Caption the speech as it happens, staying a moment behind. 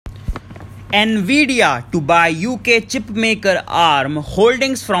Nvidia to buy UK chipmaker ARM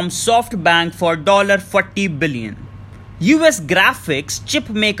holdings from SoftBank for $40 billion. US graphics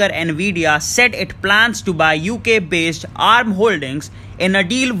chipmaker Nvidia said it plans to buy UK-based ARM holdings in a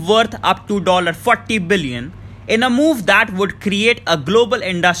deal worth up to $40 billion in a move that would create a global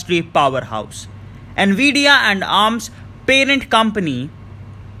industry powerhouse. Nvidia and ARM's parent company,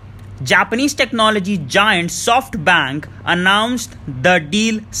 Japanese technology giant SoftBank, announced the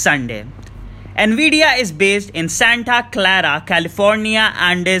deal Sunday. Nvidia is based in Santa Clara, California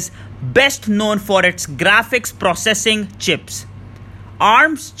and is best known for its graphics processing chips.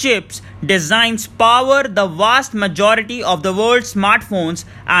 ARM's chips designs power the vast majority of the world's smartphones,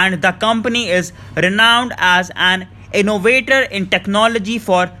 and the company is renowned as an innovator in technology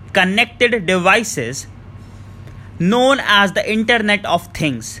for connected devices known as the Internet of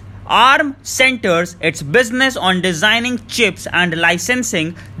Things. ARM centers its business on designing chips and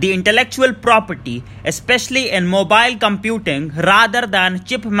licensing the intellectual property, especially in mobile computing, rather than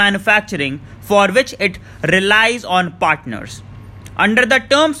chip manufacturing, for which it relies on partners. Under the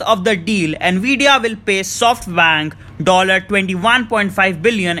terms of the deal, Nvidia will pay SoftBank $21.5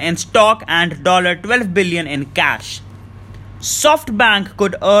 billion in stock and $12 billion in cash. SoftBank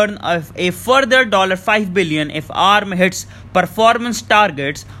could earn a further $5 billion if ARM hits performance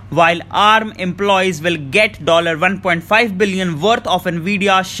targets, while ARM employees will get $1.5 billion worth of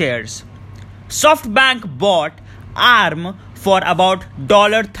Nvidia shares. SoftBank bought ARM for about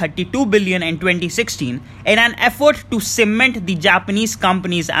 $32 billion in 2016 in an effort to cement the Japanese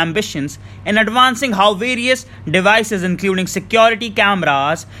company's ambitions in advancing how various devices, including security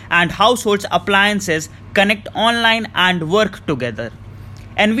cameras and household appliances, connect online and work together.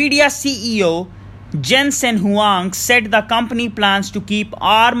 Nvidia CEO Jensen Huang said the company plans to keep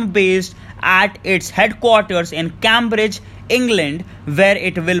ARM based at its headquarters in Cambridge, England, where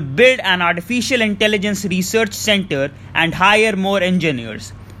it will build an artificial intelligence research center and hire more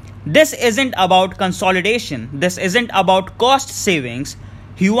engineers. This isn't about consolidation. This isn't about cost savings,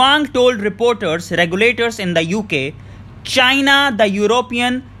 Huang told reporters. Regulators in the UK, China, the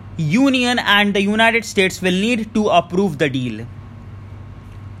European Union and the United States will need to approve the deal.